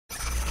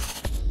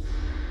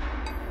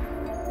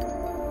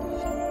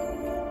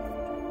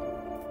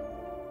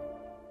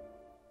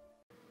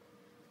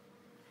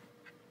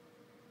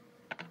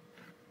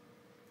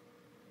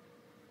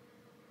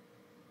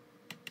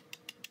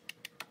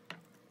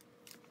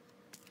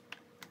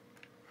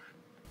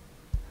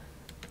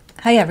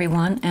Hi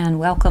everyone, and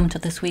welcome to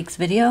this week's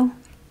video.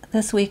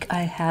 This week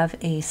I have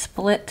a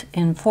split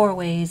in 4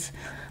 ways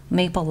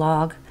maple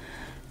log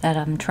that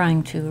I'm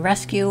trying to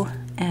rescue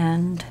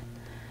and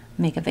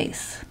make a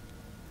vase.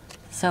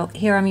 So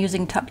here I'm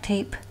using tuck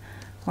tape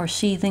or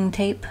sheathing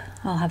tape.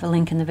 I'll have a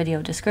link in the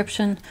video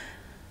description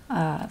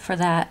for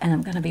that, and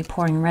I'm going to be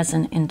pouring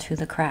resin into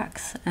the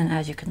cracks. And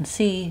as you can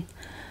see,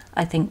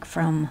 I think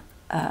from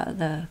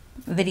the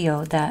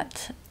video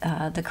that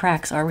the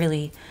cracks are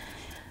really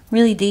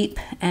deep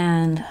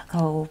and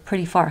go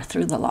pretty far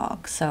through the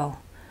log. So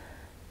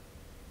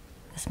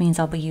this means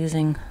I'll be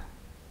using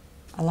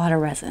a lot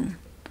of resin,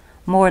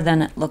 more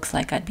than it looks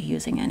like I'd be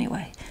using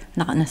anyway.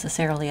 Not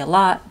necessarily a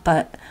lot,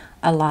 but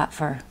a lot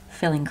for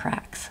filling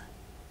cracks.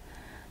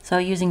 So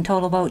using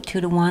Total Boat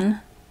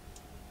 2:1.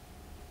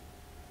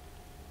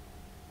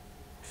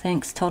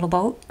 Thanks, Total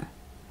Boat.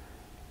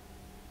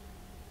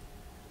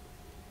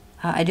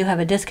 I do have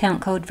a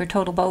discount code for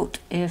Total Boat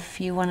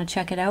if you want to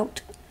check it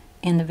out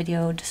in the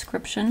video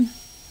description.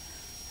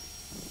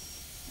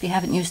 If you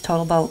haven't used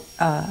Total Boat,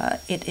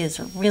 it is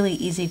really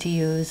easy to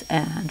use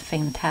and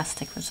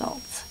fantastic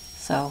results.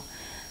 So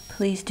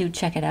please do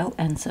check it out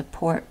and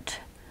support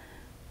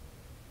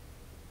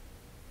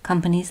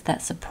companies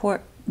that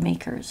support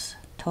makers.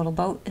 Total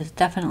Boat is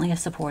definitely a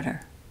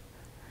supporter.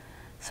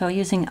 So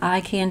using eye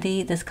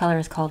candy, this color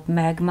is called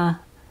Magma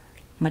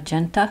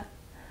Magenta.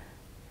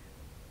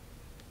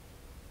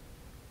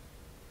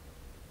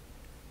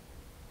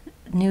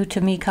 New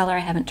to me color. I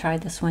haven't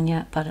tried this one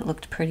yet, but it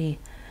looked pretty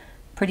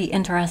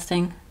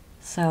interesting,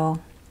 so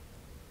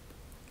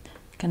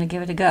gonna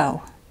give it a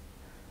go.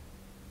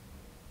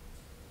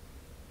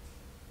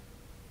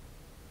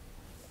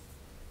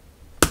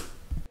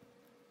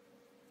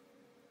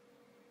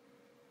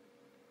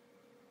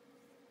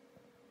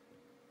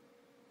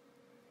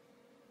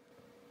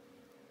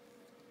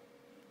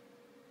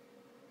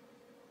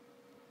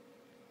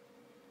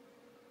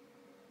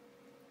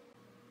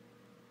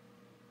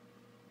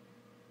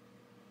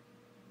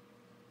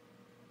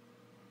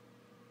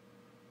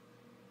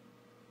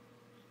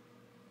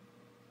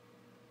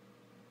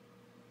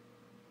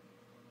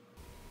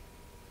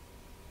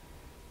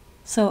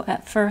 So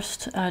at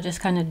first,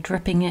 just kind of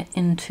dripping it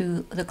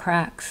into the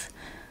cracks.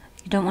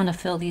 You don't want to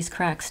fill these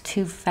cracks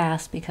too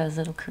fast because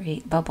it'll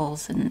create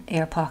bubbles and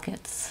air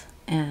pockets,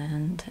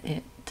 and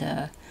it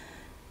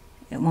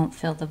won't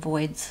fill the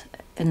voids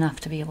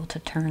enough to be able to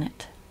turn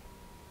it.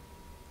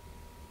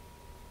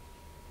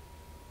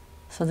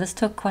 So this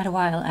took quite a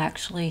while,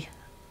 actually.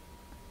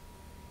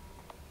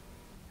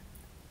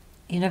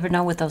 You never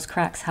know with those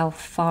cracks how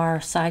far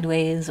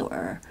sideways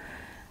or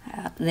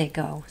they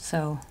go,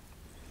 so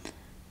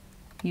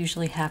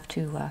usually have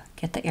to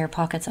get the air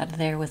pockets out of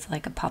there with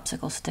like a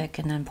popsicle stick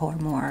and then pour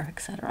more,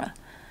 etc.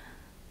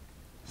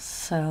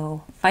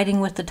 So fighting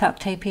with the tuck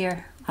tape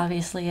here.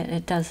 Obviously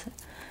it does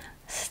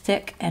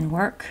stick and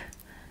work.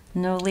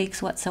 No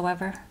leaks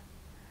whatsoever.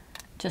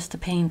 Just a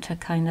pain to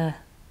kind of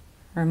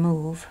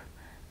remove.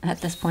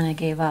 At this point I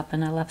gave up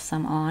and I left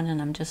some on,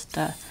 and I'm just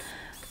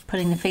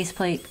putting the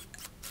faceplate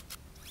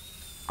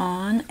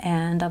on,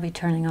 and I'll be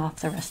turning off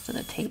the rest of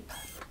the tape.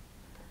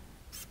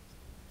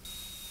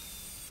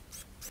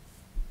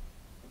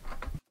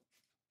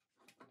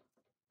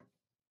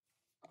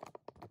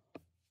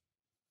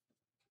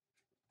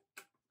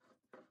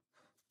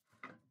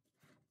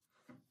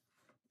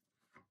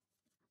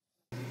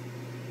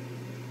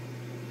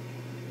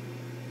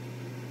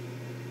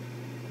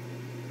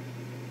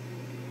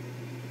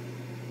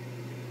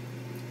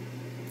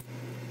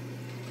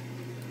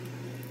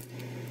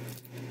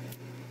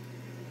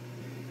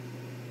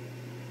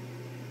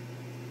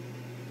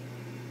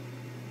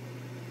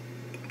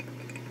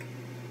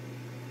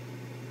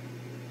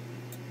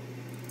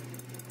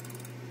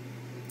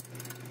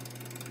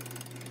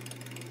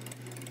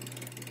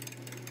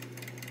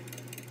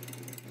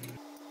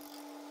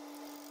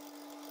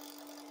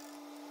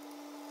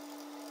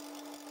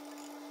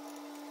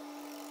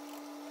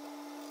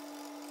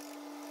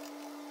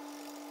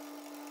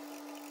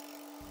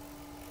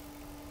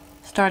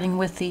 Starting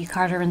with the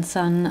Carter &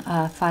 Son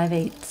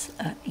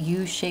 5/8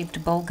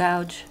 U-shaped bowl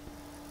gouge,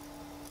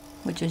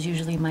 which is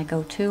usually my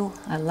go-to.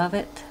 I love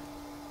it.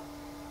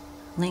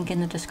 Link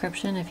in the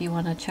description if you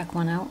want to check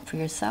one out for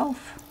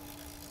yourself.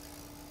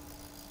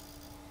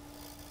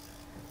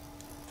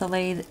 The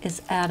lathe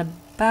is at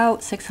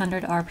about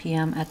 600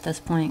 RPM at this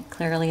point.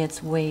 Clearly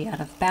it's way out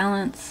of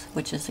balance,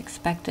 which is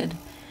expected,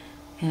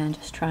 and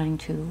just trying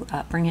to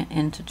bring it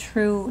into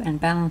true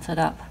and balance it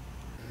up.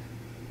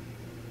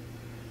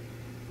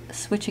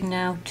 Switching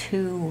now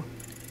to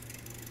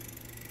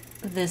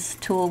this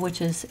tool, which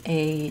is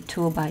a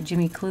tool by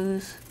Jimmy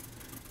Clues,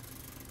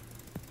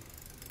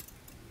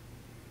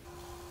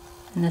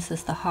 and this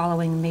is the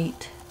Hollowing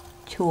Mate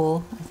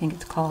tool, I think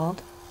it's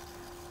called.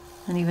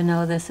 And even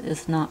though this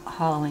is not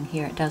hollowing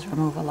here, it does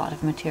remove a lot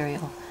of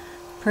material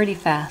pretty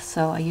fast.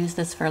 So I use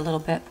this for a little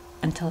bit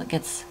until it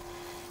gets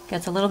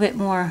a little bit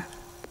more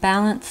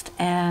balanced,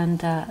 and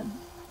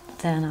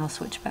then I'll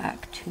switch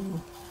back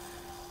to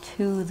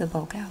the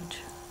bowl gouge.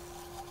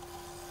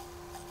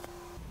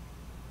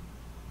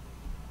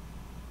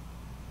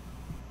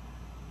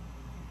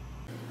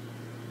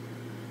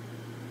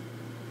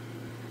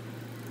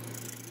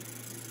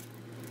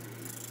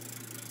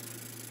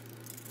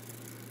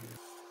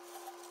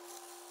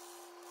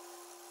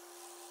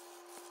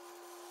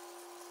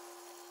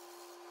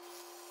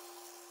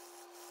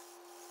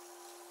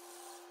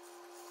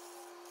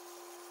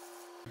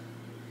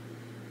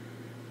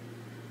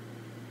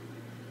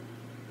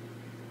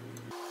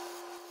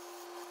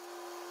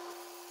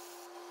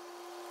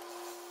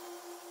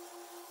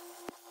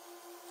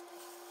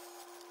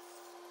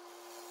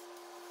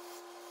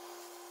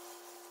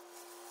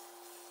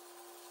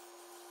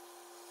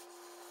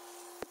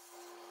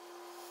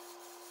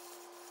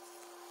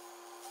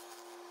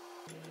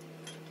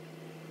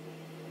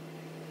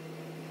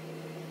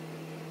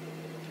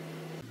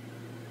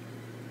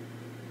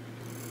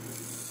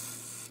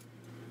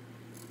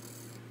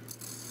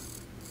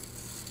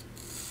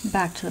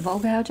 Back to the bow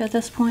gouge at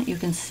this point, you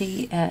can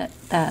see that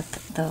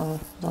the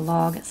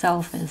log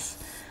itself is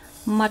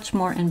much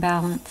more in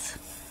balance.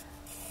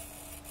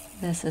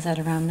 This is at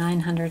around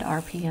 900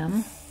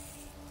 RPM.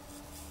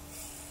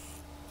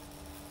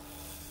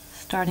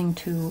 Starting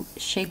to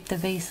shape the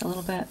vase a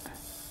little bit.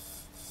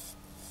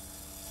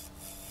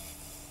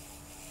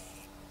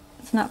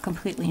 It's not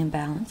completely in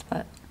balance,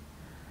 but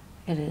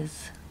it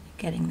is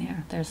getting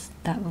there. There's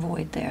that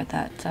void there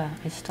that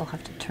I still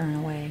have to turn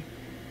away.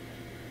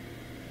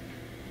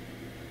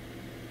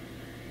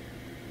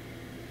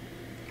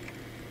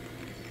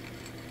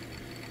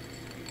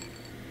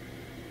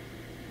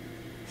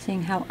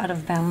 Seeing how out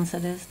of balance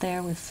it is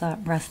there with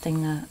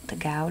resting the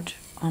gouge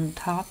on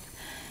top.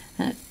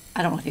 And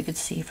I don't know if you could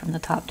see from the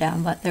top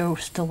down, but there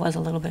still was a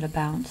little bit of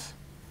bounce.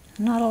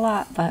 Not a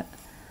lot, but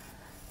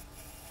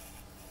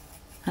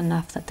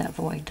enough that that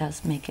void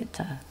does make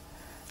it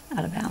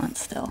out of balance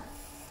still.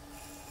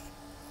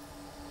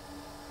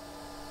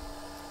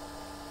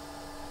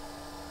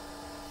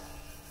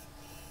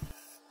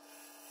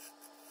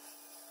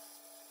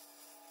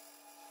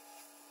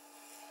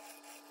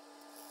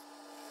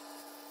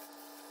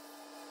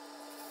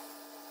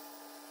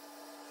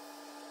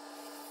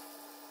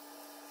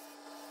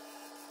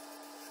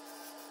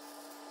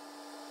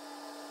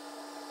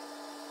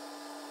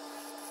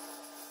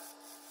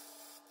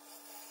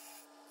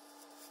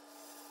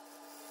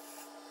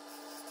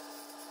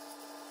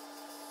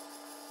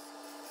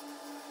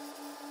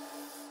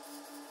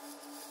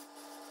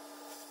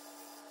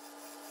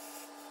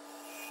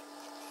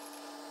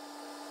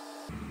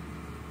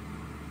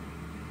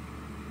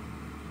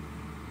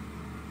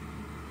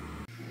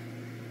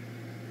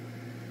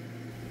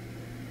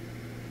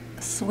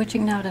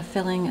 Switching now to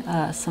filling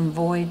some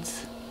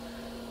voids.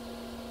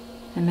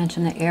 I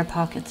mentioned the air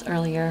pockets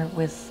earlier,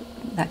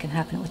 that can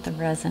happen with the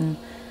resin.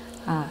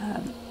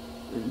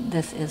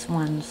 This is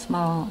one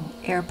small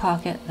air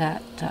pocket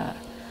that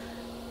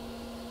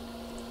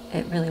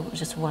it really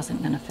just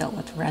wasn't going to fill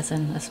with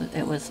resin.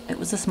 It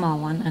was a small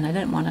one, and I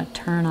didn't want to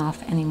turn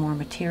off any more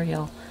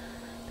material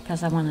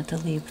because I wanted to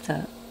leave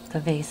the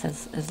vase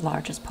as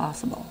large as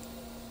possible.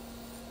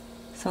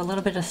 So a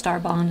little bit of Star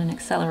Bond and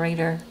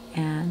accelerator,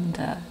 and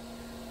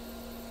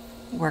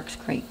works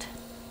great.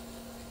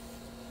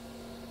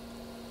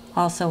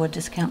 Also a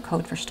discount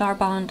code for Star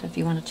Bond if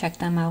you want to check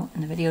them out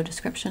in the video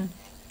description.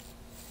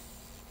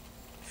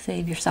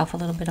 Save yourself a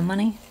little bit of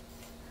money.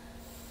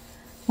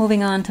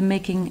 Moving on to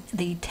making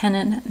the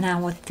tenon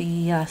now with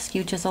the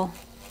skew chisel.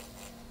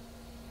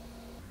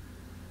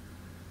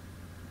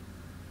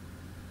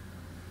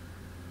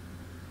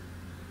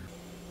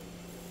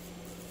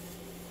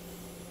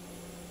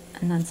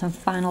 And then some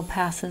final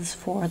passes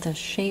for the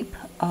shape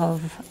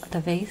of the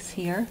vase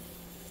here.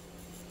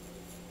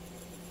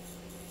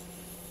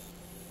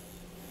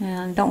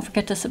 And don't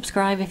forget to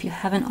subscribe if you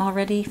haven't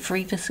already.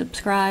 Free to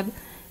subscribe,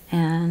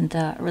 and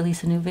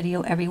release a new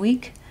video every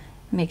week.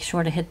 Make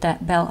sure to hit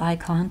that bell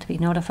icon to be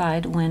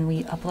notified when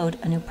we upload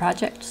a new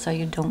project so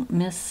you don't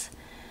miss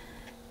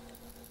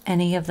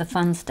any of the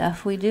fun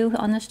stuff we do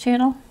on this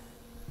channel.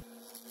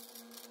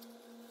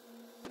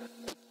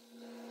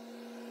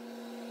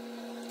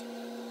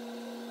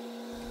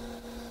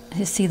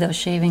 You see those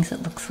shavings?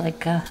 It looks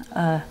like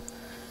a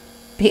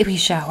baby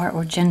shower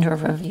or gender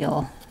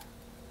reveal.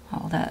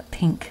 All that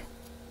pink.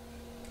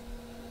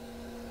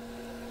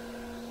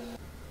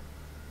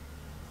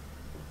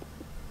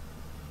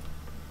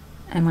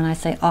 And when I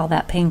say all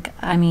that pink,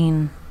 I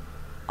mean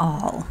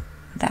all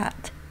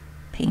that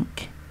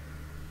pink.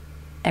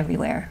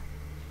 Everywhere.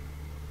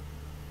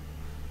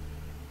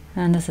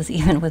 And this is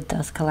even with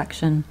dust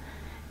collection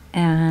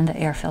and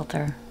air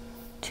filter.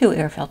 2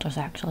 air filters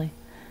actually.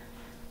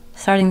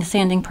 Starting the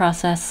sanding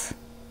process.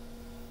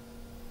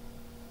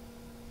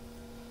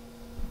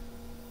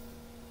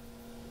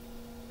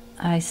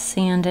 I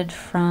sanded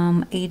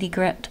from 80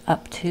 grit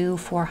up to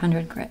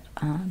 400 grit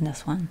on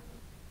this one.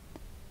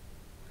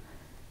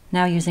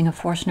 Now using a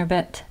Forstner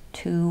bit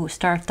to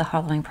start the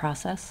hollowing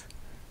process.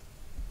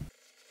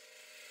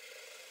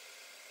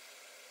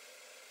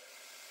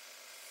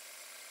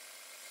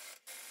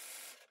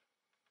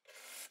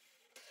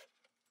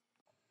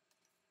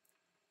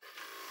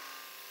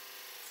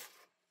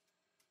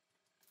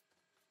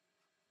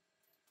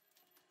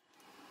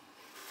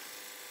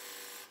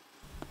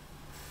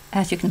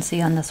 As you can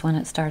see on this one,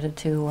 it started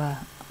to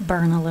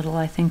burn a little.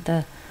 I think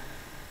the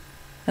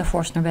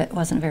Forstner bit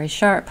wasn't very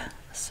sharp,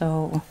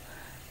 so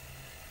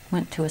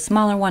went to a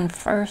smaller one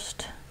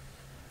first,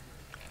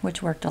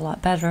 which worked a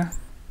lot better,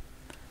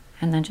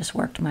 and then just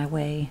worked my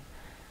way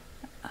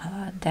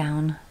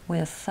down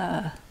with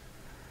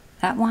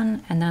that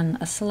one, and then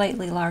a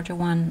slightly larger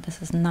one.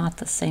 This is not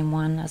the same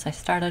one as I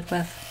started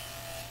with,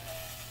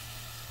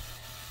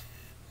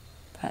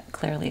 but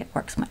clearly it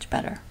works much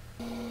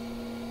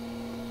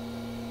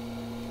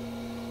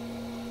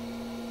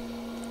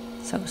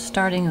So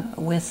starting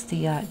with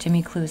the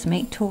Jimmy Clue's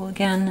Mate tool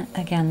again.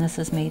 Again, this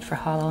is made for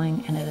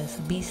hollowing, and it is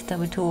a beast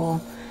of a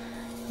tool.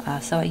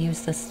 So I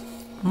use this,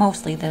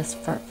 mostly this,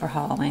 for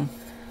hollowing.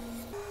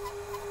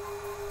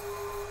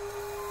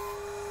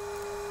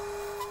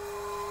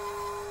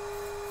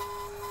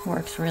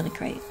 Works really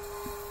great.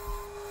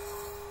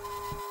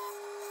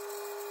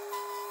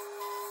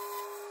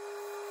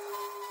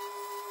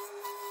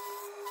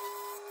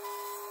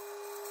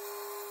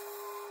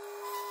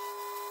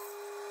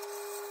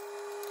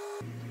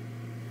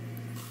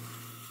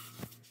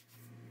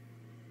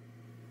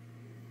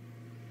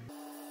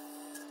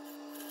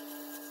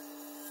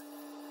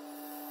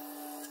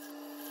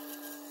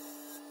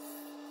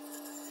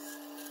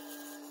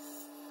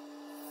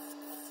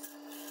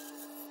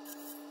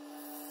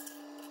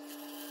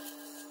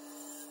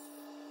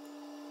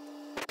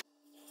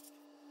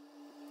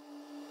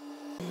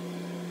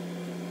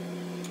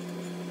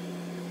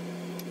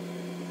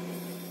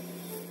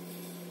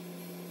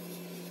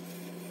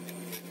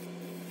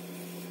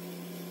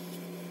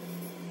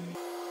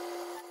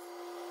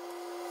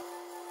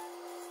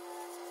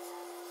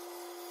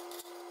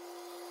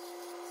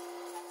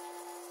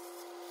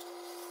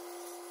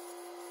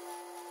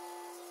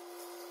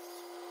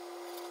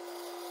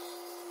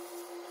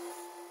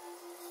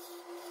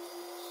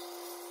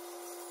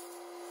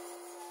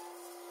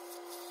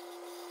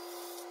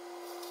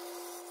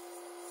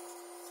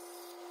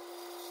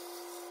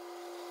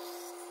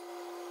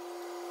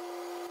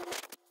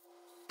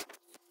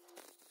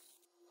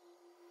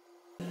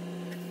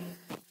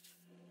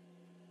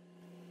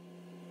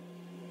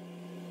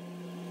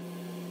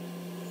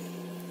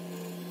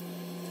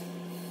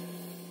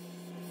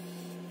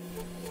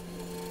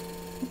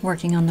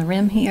 Working on the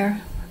rim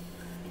here.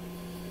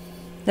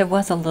 There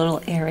was a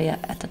little area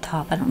at the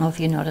top, I don't know if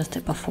you noticed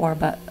it before,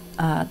 but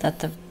that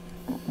the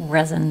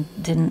resin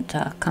didn't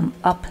come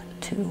up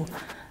to,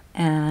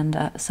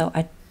 and so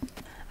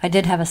I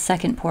did have a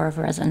second pour of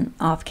resin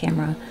off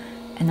camera,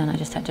 and then I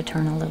just had to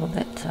turn a little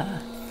bit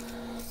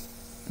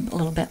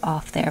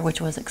off there, which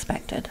was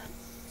expected.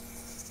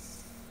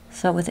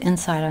 So with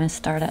inside, I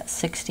start at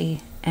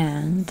 60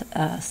 and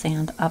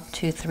sand up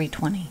to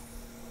 320.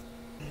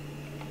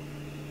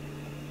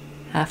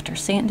 After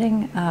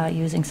sanding,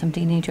 using some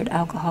denatured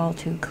alcohol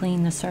to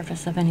clean the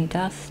surface of any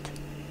dust.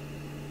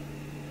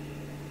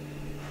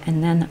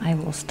 And then I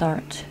will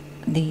start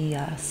the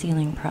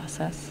sealing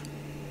process.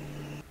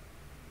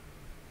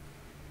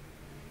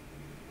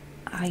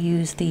 I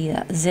use the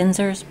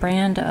Zinsser's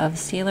brand of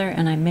sealer,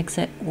 and I mix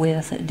it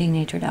with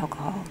denatured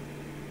alcohol.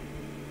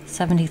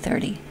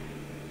 70-30.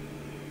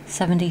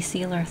 70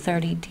 sealer,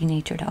 30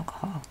 denatured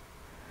alcohol.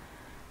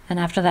 And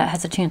after that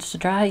has a chance to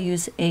dry,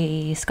 use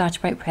a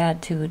Scotch-Brite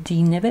pad to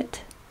denib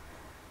it.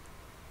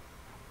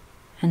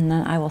 And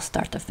then I will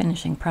start the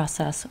finishing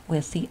process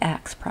with the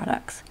Axe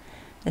products.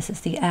 This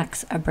is the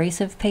Axe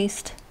Abrasive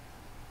Paste,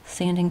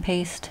 Sanding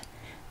Paste.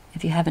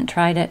 If you haven't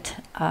tried it,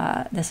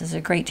 this is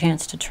a great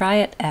chance to try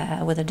it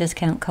with a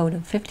discount code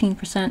of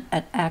 15%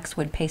 at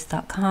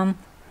axewoodpaste.com.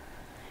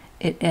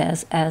 It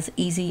is as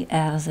easy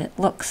as it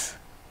looks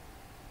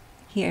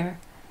here.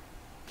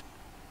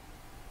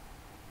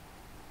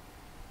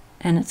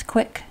 And it's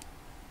quick.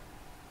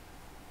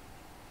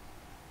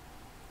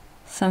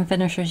 Some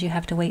finishers you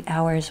have to wait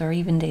hours or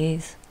even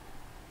days.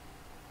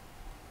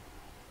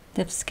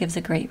 This gives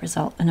a great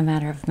result in a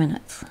matter of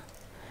minutes.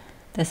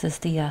 This is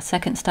the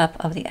second step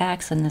of the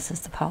axe, and this is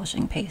the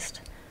polishing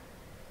paste.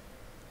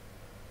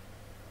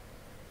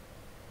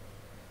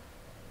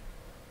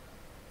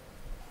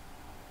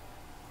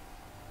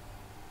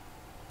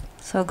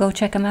 So go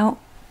check them out.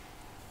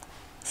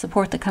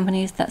 Support the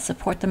companies that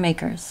support the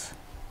makers.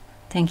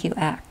 Thank you,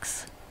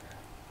 Axe.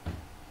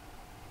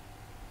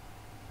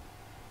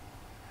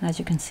 As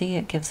you can see,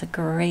 it gives a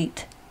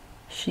great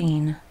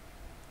sheen.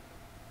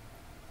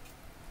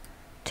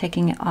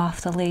 Taking it off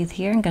the lathe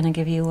here, I'm going to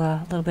give you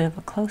a little bit of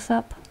a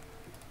close-up.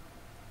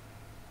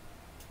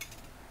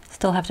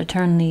 Still have to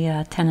turn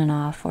the tenon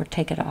off or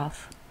take it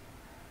off.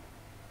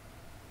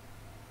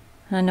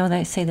 And I know that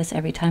I say this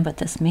every time, but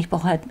this maple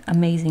had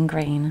amazing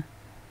grain.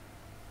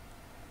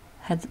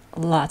 Had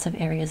lots of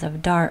areas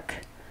of dark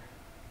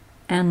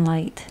and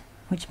light,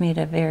 which made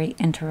a very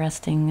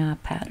interesting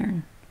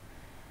pattern.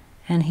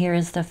 And here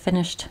is the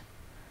finished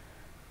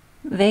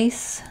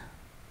vase.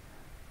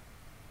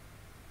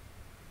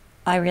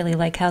 I really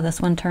like how this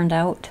one turned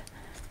out.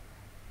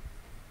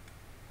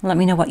 Let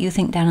me know what you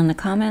think down in the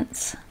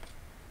comments.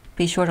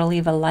 Be sure to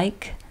leave a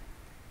like,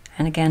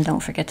 and again,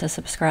 don't forget to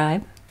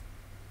subscribe.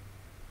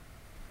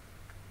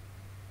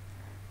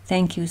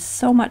 Thank you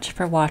so much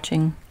for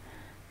watching.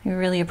 I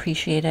really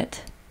appreciate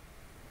it.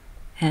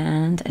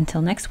 And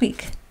until next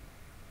week,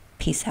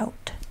 peace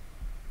out.